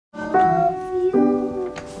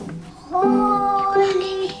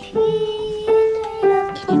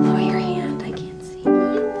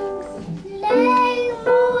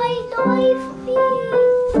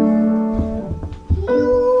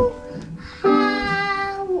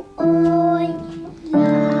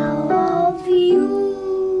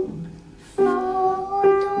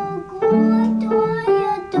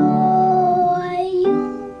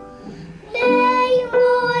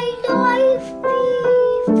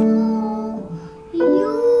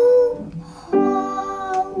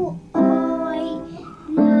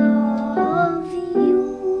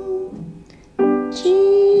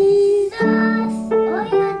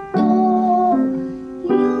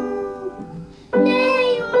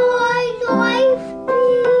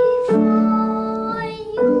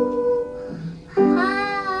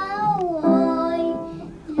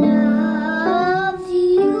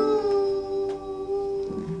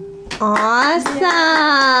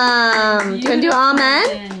gonna do amen?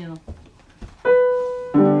 Daniel.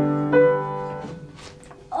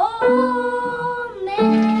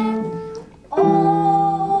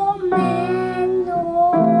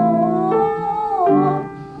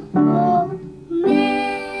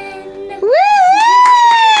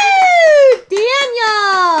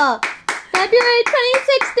 February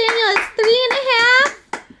 26th, Daniel is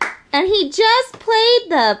 3.5, and he just played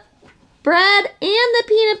the bread and the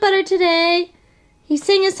peanut butter today. He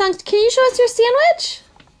sang his songs. Can you show us your sandwich?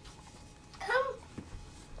 Come.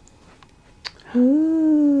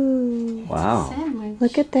 Ooh. Wow. Sandwich.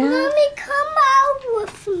 Look at that. Mommy, come out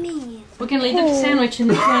with me. We can leave the sandwich in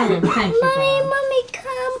the piano room. Thank you, Bob. Mommy,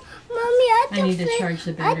 come. Mommy, I need to charge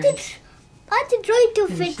the battery. I had to try to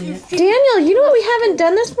Can you fix see this. it? Daniel, you know what we haven't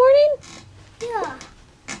done this morning? Yeah.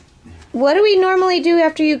 What do we normally do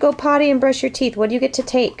after you go potty and brush your teeth? What do you get to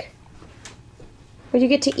take? What do you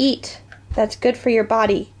get to eat? That's good for your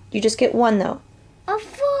body. You just get one, though. A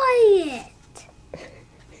violet.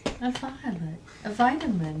 A violet. A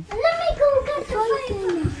vitamin. Let me go get the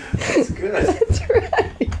vitamin. That's good. That's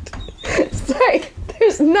right. Sorry,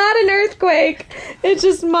 there's not an earthquake. It's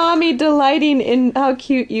just Mommy delighting in how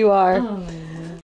cute you are. Oh,